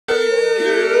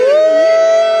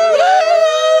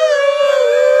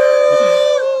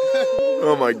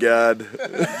Oh my God.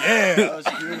 Yeah. That was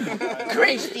beautiful.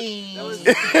 Christy.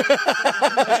 Listen.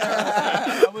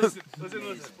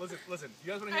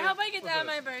 You guys want to I hear? hope I get that on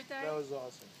my birthday. That was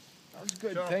awesome. That was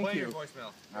good. Sean, Thank play you. your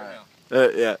voicemail right now.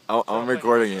 Yeah, I'm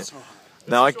recording it.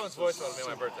 Now This one's voicemail to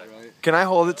me on my birthday. can I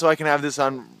hold it so I can have this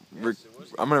on?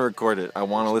 I'm gonna record it. I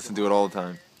want to listen to it all the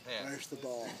time. Yeah. Where's the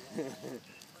ball?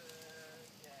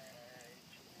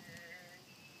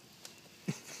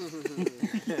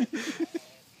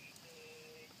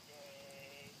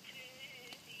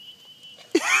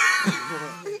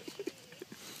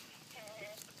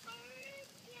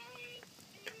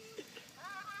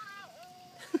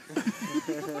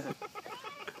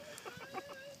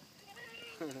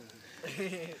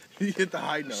 You hit the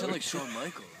high note. You sound like Shawn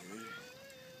Michaels.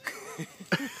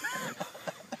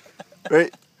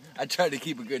 Right? I tried to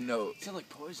keep a good note. Sound like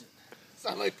poison.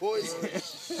 Sound like poison.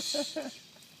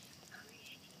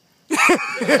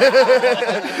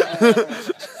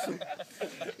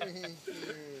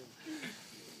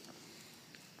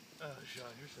 Sean,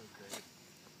 you're so great.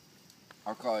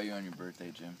 I'll call you on your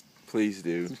birthday, Jim. Please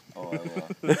do. Oh, I will.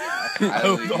 I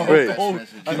will leave you Wait. a text message.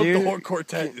 I hope you- the whole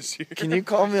quartet is here. Can you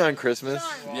call me on Christmas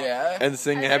Sean, Yeah, and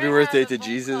sing I Happy better Birthday have to a phone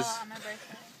Jesus call on my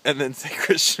birthday. and then say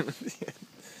Christian at the end?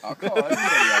 I'll call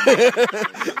everybody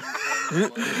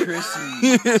on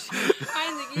Chrissy.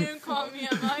 Isaac, you didn't call me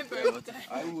on my birthday.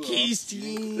 I will.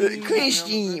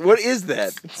 Christian. What is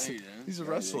that? No, you didn't. He's a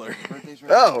wrestler. Your birthday's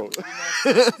right Oh. now.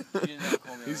 You didn't have to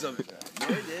call me He's on a- my birthday. Yeah,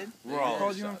 I did. We're all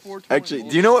called you on 420. Actually,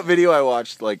 do you know what video I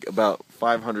watched like about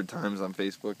 500 times on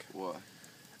Facebook? What?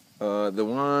 The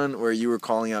one where you were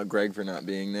calling out Greg for not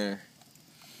being there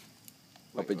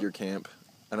up at your camp.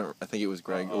 I think it was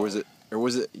Greg, or was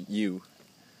it you?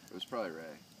 It was probably Ray.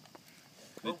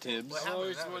 The Tibbs. I'm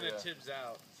always the one that tips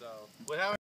out, so. What happened?